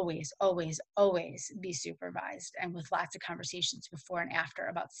to always, always, always be supervised and with lots of conversations before and after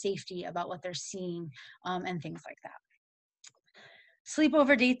about safety, about what they're seeing, and things like that.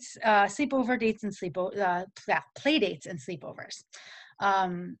 Sleepover dates and play dates and sleepovers.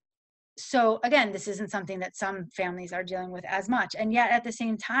 So again, this isn't something that some families are dealing with as much, and yet at the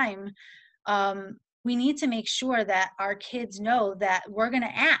same time, we need to make sure that our kids know that we're going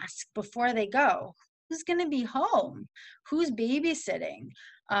to ask before they go, who's going to be home, who's babysitting,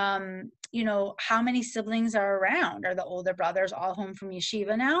 how many siblings are around, are the older brothers all home from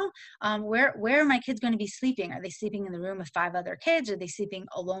yeshiva now, where are my kids going to be sleeping, are they sleeping in the room with 5 other kids, are they sleeping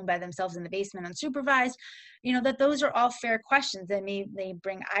alone by themselves in the basement unsupervised, that those are all fair questions that may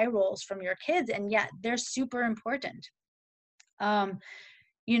bring eye rolls from your kids, and yet they're super important.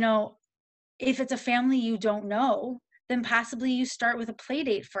 If it's a family you don't know, then possibly you start with a play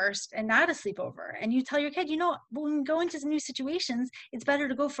date first and not a sleepover. And you tell your kid, when we go into new situations, it's better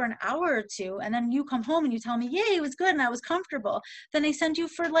to go for an hour or 2. And then you come home and you tell me, yay, it was good and I was comfortable. Then I send you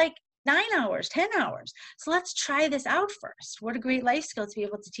for like 9 hours, 10 hours. So let's try this out first. What a great life skill to be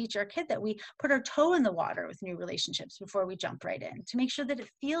able to teach our kid, that we put our toe in the water with new relationships before we jump right in, to make sure that it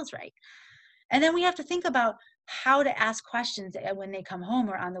feels right. And then we have to think about how to ask questions when they come home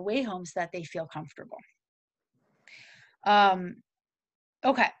or on the way home so that they feel comfortable.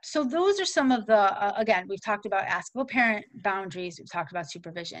 Okay, so those are some of the, again, we've talked about askable parent boundaries, we've talked about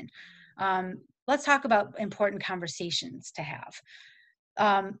supervision. Let's talk about important conversations to have.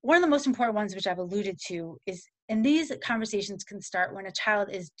 One of the most important ones, which I've alluded to, is, and these conversations can start when a child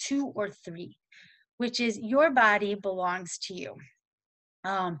is 2 or 3, which is your body belongs to you.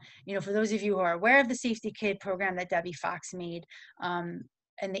 For those of you who are aware of the Safety Kid program that Debbie Fox made,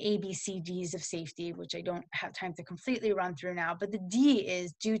 and the ABCDs of safety, which I don't have time to completely run through now, but the D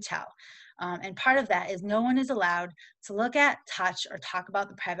is do tell. And part of that is no one is allowed to look at, touch, or talk about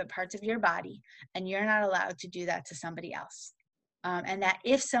the private parts of your body, and you're not allowed to do that to somebody else. And that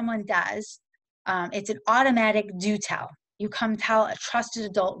if someone does, it's an automatic do tell. You come tell a trusted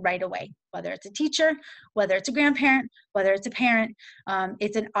adult right away, whether it's a teacher, whether it's a grandparent, whether it's a parent,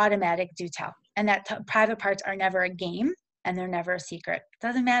 it's an automatic do tell. And that private parts are never a game, and they're never a secret. It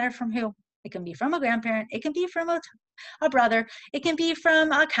doesn't matter from who. It can be from a grandparent, it can be from a brother, it can be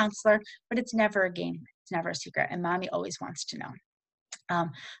from a counselor, but it's never a game. It's never a secret, and mommy always wants to know.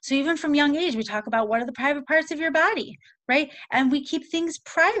 So even from young age, we talk about what are the private parts of your body, right? And we keep things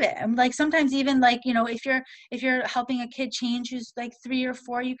private. And like sometimes even like, if you're helping a kid change who's like 3 or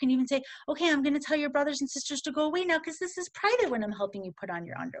 4, you can even say, okay, I'm going to tell your brothers and sisters to go away now because this is private when I'm helping you put on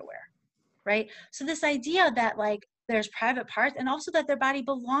your underwear, right? So this idea that like there's private parts, and also that their body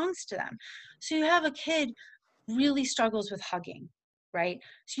belongs to them. So you have a kid really struggles with hugging, right?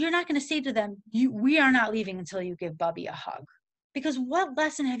 So you're not going to say to them, we are not leaving until you give Bubby a hug. Because what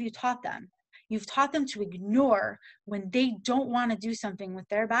lesson have you taught them? You've taught them to ignore when they don't want to do something with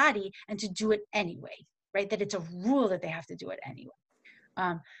their body and to do it anyway, right? That it's a rule that they have to do it anyway.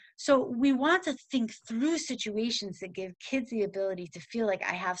 So we want to think through situations that give kids the ability to feel like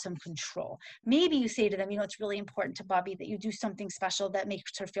I have some control. Maybe you say to them, it's really important to Bubby that you do something special that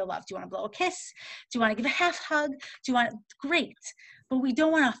makes her feel loved. Do you want to blow a kiss? Do you want to give a half hug? Great. But we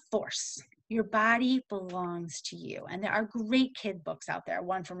don't want to force. Your body belongs to you. And there are great kid books out there.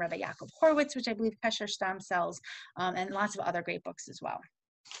 One from Rabbi Yaakov Horowitz, which I believe Kesher Stam sells, and lots of other great books as well.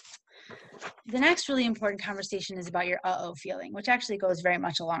 The next really important conversation is about your uh-oh feeling, which actually goes very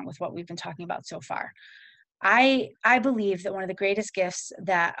much along with what we've been talking about so far. I believe that one of the greatest gifts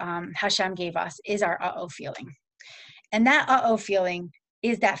that Hashem gave us is our uh-oh feeling. And that uh-oh feeling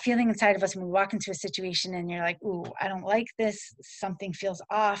is that feeling inside of us when we walk into a situation and you're like, ooh, I don't like this, something feels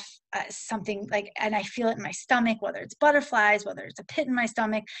off, and I feel it in my stomach, whether it's butterflies, whether it's a pit in my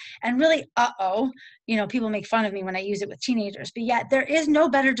stomach, and really, people make fun of me when I use it with teenagers, but yet there is no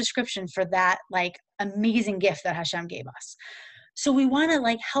better description for that, like, amazing gift that Hashem gave us. So we want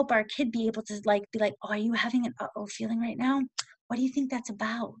to help our kid be able to be like, oh, are you having an uh-oh feeling right now? What do you think that's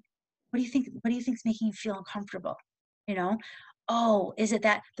about? What do you think is making you feel uncomfortable? Oh, is it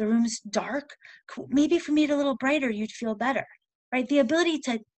that the room's dark? Maybe if we made it a little brighter, you'd feel better, right? The ability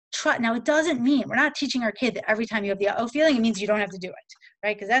to trust. Now, it doesn't mean, we're not teaching our kid that every time you have the uh-oh feeling, it means you don't have to do it,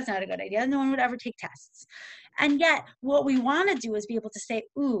 right? Because that's not a good idea. No one would ever take tests. And yet, what we want to do is be able to say,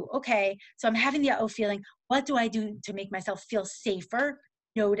 ooh, okay, so I'm having the uh-oh feeling. What do I do to make myself feel safer?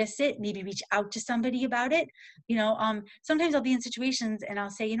 Notice it, maybe reach out to somebody about it. Sometimes I'll be in situations and I'll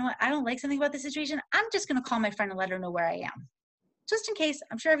say, you know what, I don't like something about this situation. I'm just going to call my friend and let her know where I am. Just in case,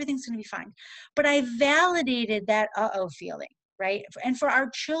 I'm sure everything's going to be fine. But I validated that uh-oh feeling, right? And for our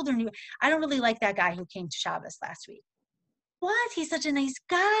children, I don't really like that guy who came to Shabbos last week. what? He's such a nice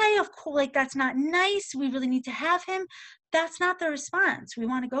guy. Of course, like, that's not nice. We really need to have him. That's not the response we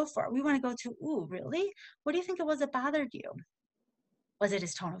want to go for. We want to go to, ooh, really? What do you think it was that bothered you? Was it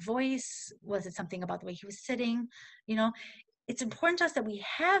his tone of voice? Was it something about the way he was sitting? You know, it's important to us that we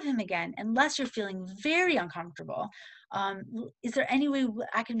have him again, unless you're feeling very uncomfortable. Is there any way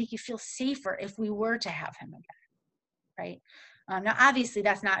I can make you feel safer if we were to have him again? Right? Now, obviously,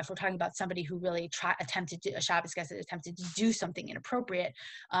 that's not if we're talking about somebody who really attempted to, a Shabbos guest that attempted to do something inappropriate.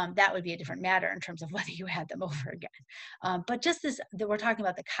 That would be a different matter in terms of whether you had them over again. But just this, that we're talking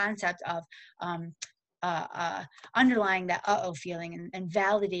about the concept of underlying that feeling and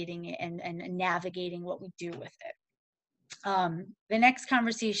validating it and navigating what we do with it. The next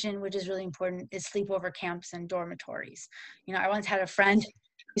conversation, which is really important, is sleepover camps and dormitories. You know, I once had a friend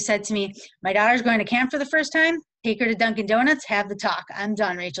who said to me, my daughter's going to camp for the first time. Take her to Dunkin' Donuts, have the talk. I'm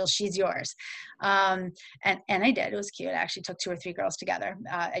done, Rachel, she's yours. And I did, it was cute. I actually took 2 or 3 girls together.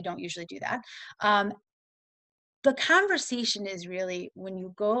 I don't usually do that. The conversation is really when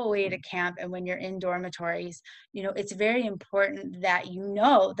you go away to camp and when you're in dormitories, you know, it's very important that you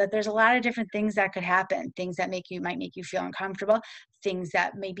know that there's a lot of different things that could happen, things that might make you feel uncomfortable, things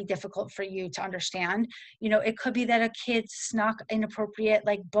that may be difficult for you to understand. You know, it could be that a kid snuck inappropriate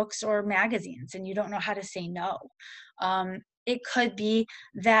like books or magazines and you don't know how to say no. It could be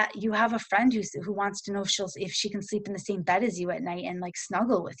that you have a friend who wants to know if she can sleep in the same bed as you at night and like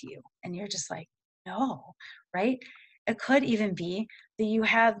snuggle with you, and you're just like, no, right? It could even be that you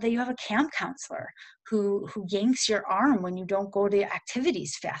have a camp counselor who yanks your arm when you don't go to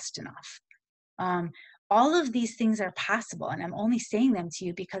activities fast enough. All of these things are possible, and I'm only saying them to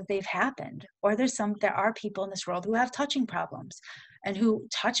you because they've happened. Or there are people in this world who have touching problems and who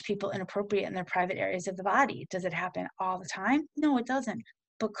touch people inappropriate in their private areas of the body. Does it happen all the time? No, it doesn't.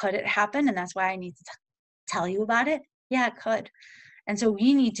 But could it happen? And that's why I need to tell you about it. Yeah, it could. And so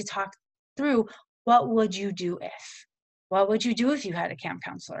we need to talk through, what would you do if? What would you do if you had a camp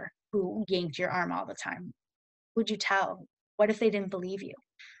counselor who yanked your arm all the time? Would you tell? What if they didn't believe you?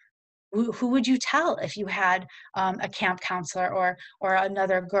 Who would you tell if you had a camp counselor or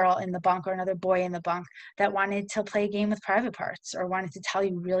another girl in the bunk or another boy in the bunk that wanted to play a game with private parts or wanted to tell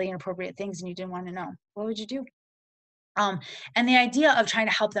you really inappropriate things and you didn't want to know? What would you do? And the idea of trying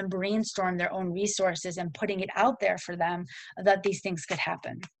to help them brainstorm their own resources and putting it out there for them that these things could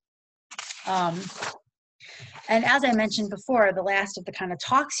happen. And as I mentioned before, the last of the kind of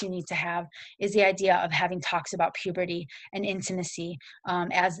talks you need to have is the idea of having talks about puberty and intimacy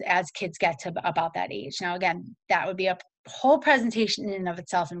as kids get to about that age. Now, again, that would be a whole presentation in and of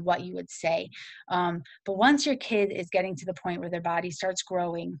itself and what you would say. But once your kid is getting to the point where their body starts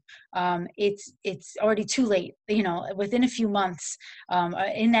growing, it's already too late. You know, within a few months,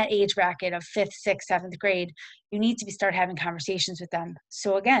 in that age bracket of 5th, 6th, 7th grade, you need to start having conversations with them.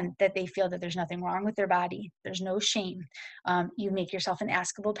 So again, that they feel that there's nothing wrong with their body. There's no shame. You make yourself an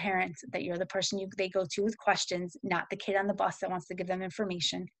askable parent, that you're the person they go to with questions, not the kid on the bus that wants to give them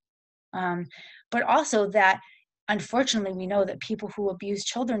information. But also that, unfortunately, we know that people who abuse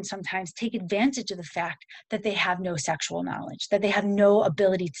children sometimes take advantage of the fact that they have no sexual knowledge, that they have no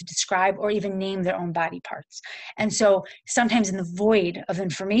ability to describe or even name their own body parts. And so sometimes in the void of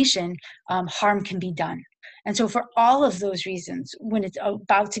information, harm can be done. And so for all of those reasons, when it's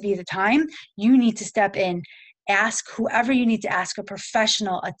about to be the time, you need to step in. Ask whoever you need to ask, a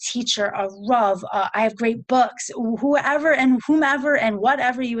professional, a teacher, a Rav, I have great books, whoever and whomever and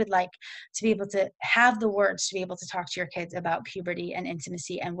whatever you would like, to be able to have the words to be able to talk to your kids about puberty and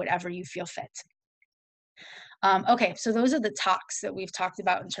intimacy and whatever you feel fit. Okay, so those are the talks that we've talked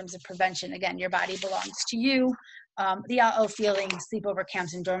about in terms of prevention. Again, your body belongs to you, the feeling, sleepover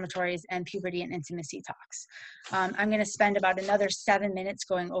camps and dormitories, and puberty and intimacy talks. I'm going to spend about another 7 minutes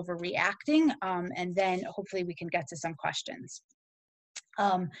going over reacting, and then hopefully we can get to some questions.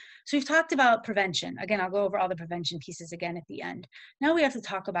 So we've talked about prevention. Again, I'll go over all the prevention pieces again at the end. Now we have to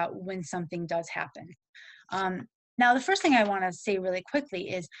talk about when something does happen. Now, the first thing I want to say really quickly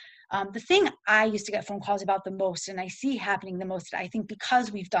is the thing I used to get phone calls about the most, and I see happening the most, I think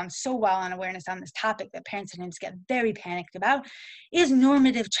because we've done so well on awareness on this topic that parents sometimes get very panicked about, is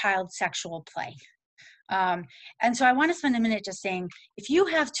normative child sexual play. And so I want to spend a minute just saying, if you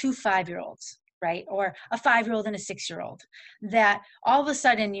have 2 5-year-olds, right, or a 5-year-old and a 6-year-old, that all of a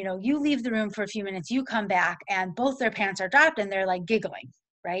sudden, you know, you leave the room for a few minutes, you come back, and both their pants are dropped and they're like giggling,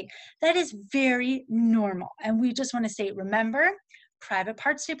 right? That is very normal. And we just want to say, remember, private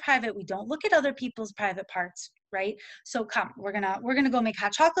parts stay private. We don't look at other people's private parts, right? So come, we're gonna go make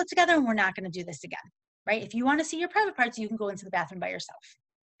hot chocolate together, and we're not gonna do this again, right? If you want to see your private parts, you can go into the bathroom by yourself.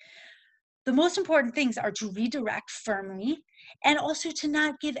 The most important things are to redirect firmly and also to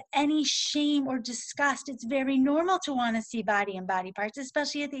not give any shame or disgust. It's very normal to want to see body and body parts,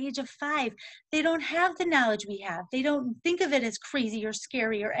 especially at the age of 5. They don't have the knowledge we have. They don't think of it as crazy or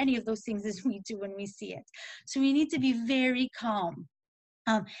scary or any of those things as we do when we see it. So we need to be very calm.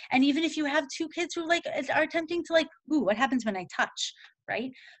 And even if you have 2 kids who like are attempting to like, ooh, what happens when I touch,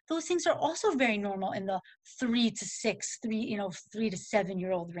 right? Those things are also very normal in the 3 to 6, 3 to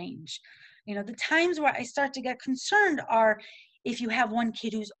 7-year-old range. The times where I start to get concerned are if you have one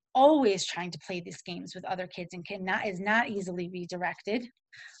kid who's always trying to play these games with other kids and is not easily redirected.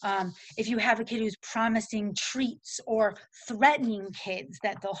 If you have a kid who's promising treats or threatening kids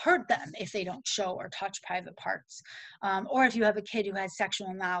that they'll hurt them if they don't show or touch private parts, or if you have a kid who has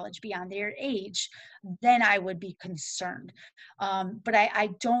sexual knowledge beyond their age, then I would be concerned. But I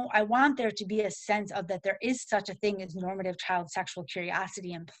want there to be a sense of that there is such a thing as normative child sexual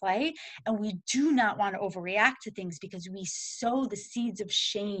curiosity and play, and we do not want to overreact to things because we sow the seeds of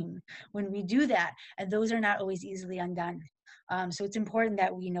shame when we do that, and those are not always easily undone. So it's important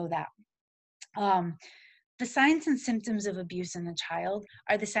that we know that. The signs and symptoms of abuse in the child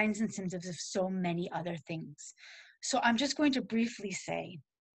are the signs and symptoms of so many other things. So I'm just going to briefly say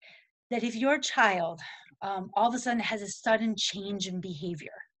that if your child all of a sudden has a sudden change in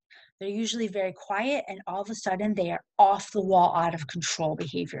behavior, they're usually very quiet and all of a sudden they are off the wall, out of control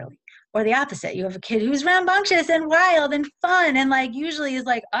behaviorally. Or the opposite, you have a kid who's rambunctious and wild and fun and like usually is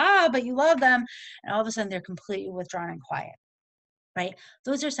like, but you love them. And all of a sudden they're completely withdrawn and quiet. Right?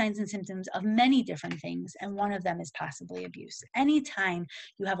 Those are signs and symptoms of many different things, and one of them is possibly abuse. Anytime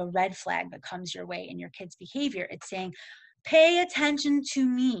you have a red flag that comes your way in your kid's behavior, it's saying, pay attention to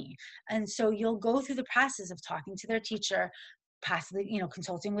me. And so you'll go through the process of talking to their teacher, possibly,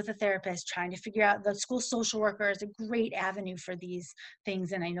 consulting with a therapist, trying to figure out. The school social worker is a great avenue for these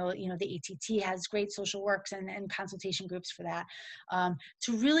things. And I know, the ATT has great social works and consultation groups for that,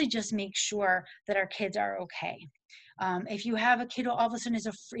 to really just make sure that our kids are okay. If you have a kid who all of a sudden is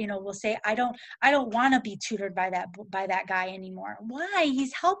will say, I don't want to be tutored by that guy anymore. Why?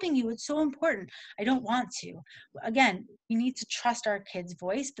 He's helping you. It's so important. I don't want to. Again, we need to trust our kid's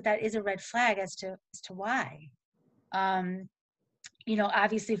voice, but that is a red flag as to why.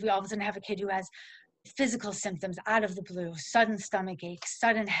 Obviously, if we all of a sudden have a kid who has physical symptoms out of the blue, sudden stomach aches,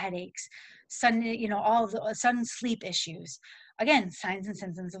 sudden headaches, sudden sleep issues. Again, signs and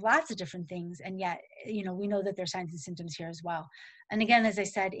symptoms of lots of different things. And yet, we know that there's signs and symptoms here as well. And again, as I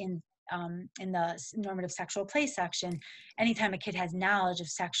said in the normative sexual play section, anytime a kid has knowledge of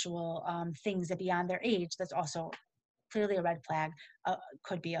sexual things that beyond their age, that's also clearly a red flag.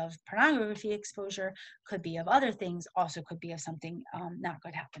 Could be of pornography exposure, could be of other things, also could be of something not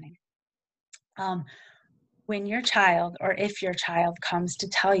good happening. When your child, or if your child comes to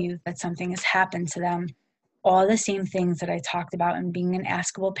tell you that something has happened to them, all the same things that I talked about in being an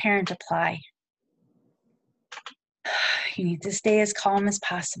askable parent apply. You need to stay as calm as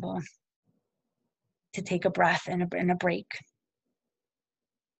possible, to take a breath and a break.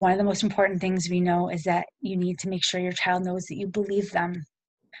 One of the most important things we know is that you need to make sure your child knows that you believe them.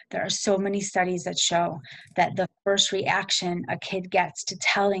 There are so many studies that show that the first reaction a kid gets to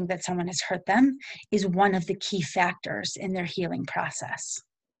telling that someone has hurt them is one of the key factors in their healing process.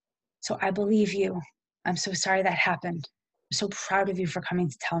 So I believe you. I'm so sorry that happened. I'm so proud of you for coming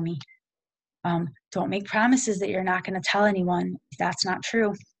to tell me. Don't make promises that you're not going to tell anyone if that's not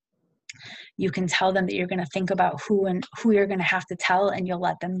true. You can tell them that you're going to think about who you're going to have to tell, and you'll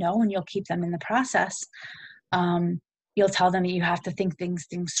let them know and you'll keep them in the process. You'll tell them that you have to think things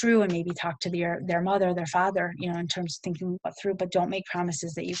through and maybe talk to their mother, their father, in terms of thinking through, but don't make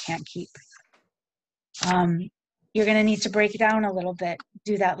promises that you can't keep. You're going to need to break it down a little bit.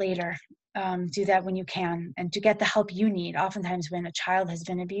 Do that later. Do that when you can, and to get the help you need. Oftentimes when a child has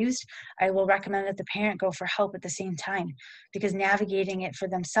been abused, I will recommend that the parent go for help at the same time, because navigating it for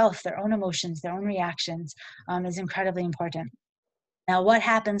themselves, their own emotions, their own reactions, is incredibly important. Now, what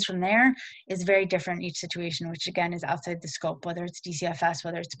happens from there is very different in each situation, which again is outside the scope, whether it's DCFS,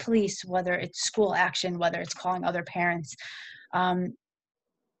 whether it's police, whether it's school action, whether it's calling other parents,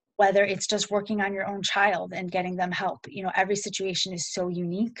 whether it's just working on your own child and getting them help. Every situation is so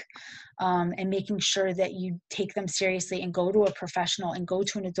unique, and making sure that you take them seriously and go to a professional and go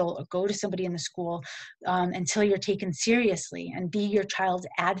to an adult or go to somebody in the school until you're taken seriously, and be your child's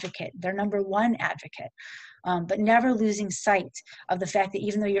advocate, their number one advocate. But never losing sight of the fact that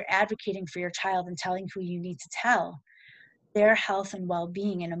even though you're advocating for your child and telling who you need to tell, their health and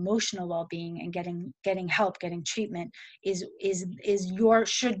well-being and emotional well-being and getting help, getting treatment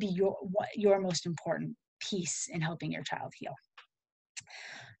should be your most important piece in helping your child heal.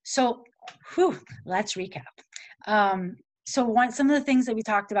 So, let's recap. Some of the things that we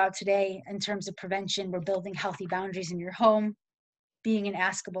talked about today in terms of prevention, we're building healthy boundaries in your home, being an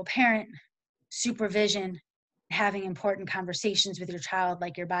askable parent, supervision, having important conversations with your child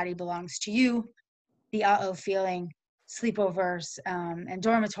like your body belongs to you, the feeling, sleepovers and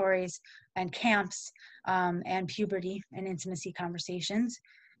dormitories and camps and puberty and intimacy conversations.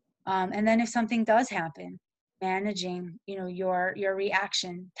 And then if something does happen, managing, your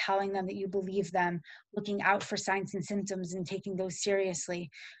reaction, telling them that you believe them, looking out for signs and symptoms and taking those seriously,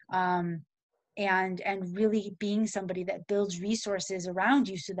 and really being somebody that builds resources around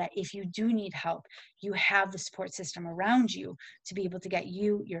you so that if you do need help, you have the support system around you to be able to get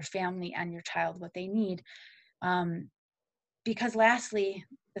you, your family, and your child what they need. Because lastly,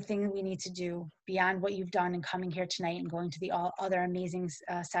 the thing that we need to do beyond what you've done and coming here tonight and going to the all other amazing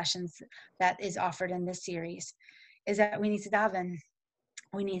sessions that is offered in this series is that we need to daven.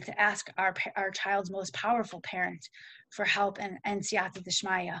 We need to ask our child's most powerful parent for help and siyata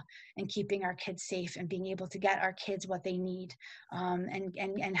d'shmaya and keeping our kids safe and being able to get our kids what they need,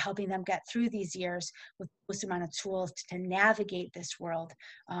 and helping them get through these years with the most amount of tools to navigate this world.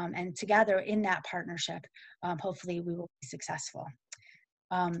 And together in that partnership, hopefully we will be successful.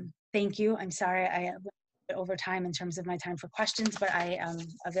 Thank you. I'm sorry I went over time in terms of my time for questions, but I am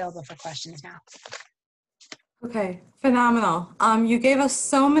available for questions now. Okay, phenomenal. You gave us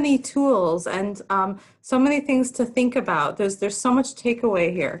so many tools and so many things to think about. There's so much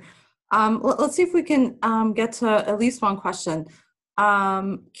takeaway here. Let's see if we can get to at least one question.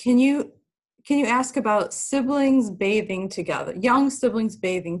 Can you ask about siblings bathing together, young siblings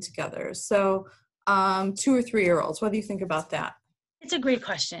bathing together? So 2 or 3 year olds. What do you think about that? It's a great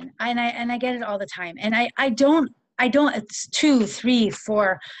question, and I get it all the time, and I don't, it's 2, 3,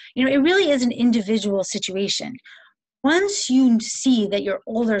 4, it really is an individual situation. Once you see that your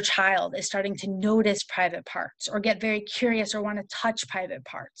older child is starting to notice private parts or get very curious or want to touch private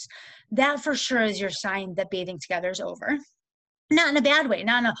parts, that for sure is your sign that bathing together is over. Not in a bad way,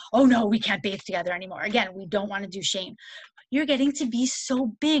 not in a, oh no, we can't bathe together anymore. Again, we don't want to do shame. You're getting to be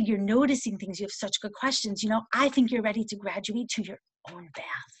so big, you're noticing things, you have such good questions. I think you're ready to graduate to your own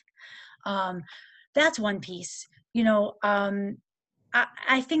bath. That's one piece. I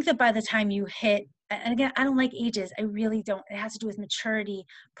think that by the time you hit, and again, I don't like ages. I really don't. It has to do with maturity,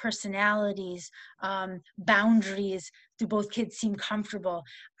 personalities, boundaries. Do both kids seem comfortable?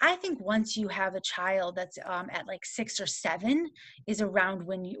 I think once you have a child that's at like 6 or 7 is around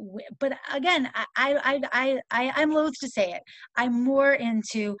when you, but again, I'm loath to say it. I'm more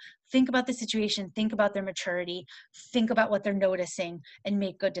into think about the situation, think about their maturity, think about what they're noticing, and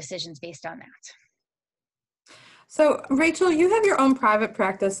make good decisions based on that. So Rachel, you have your own private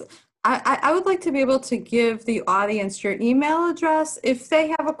practice. I would like to be able to give the audience your email address if they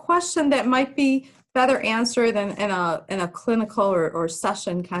have a question that might be better answered than in a clinical or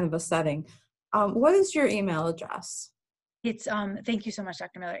session kind of a setting. What is your email address? It's thank you so much,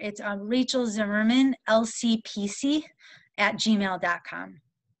 Dr. Miller. It's Rachel Zimmerman, lcpc@gmail.com.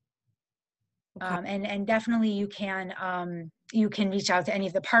 Okay. And definitely you can reach out to any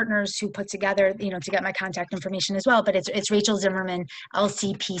of the partners who put together, to get my contact information as well. But it's Rachel Zimmerman,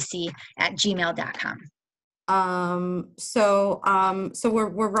 lcpc@gmail.com. So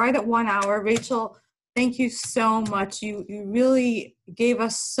we're right at 1 hour. Rachel, thank you so much. You really gave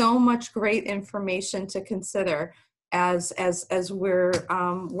us so much great information to consider as we're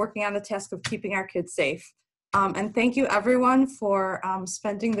working on the task of keeping our kids safe. And thank you everyone for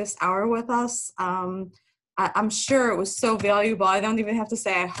spending this hour with us. I'm sure it was so valuable. I don't even have to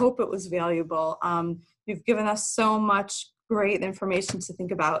say, I hope it was valuable. You've given us so much great information to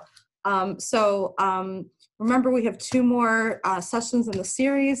think about. Remember, we have 2 more sessions in the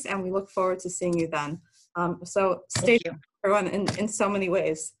series, and we look forward to seeing you then. So stay tuned, everyone, in so many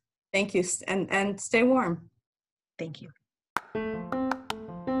ways. Thank you, and stay warm. Thank you.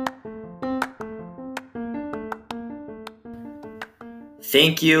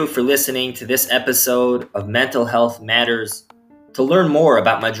 Thank you for listening to this episode of Mental Health Matters. To learn more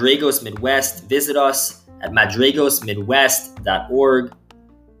about Madrigos Midwest, visit us at madrigosmidwest.org.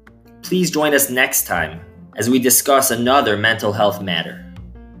 Please join us next time as we discuss another mental health matter.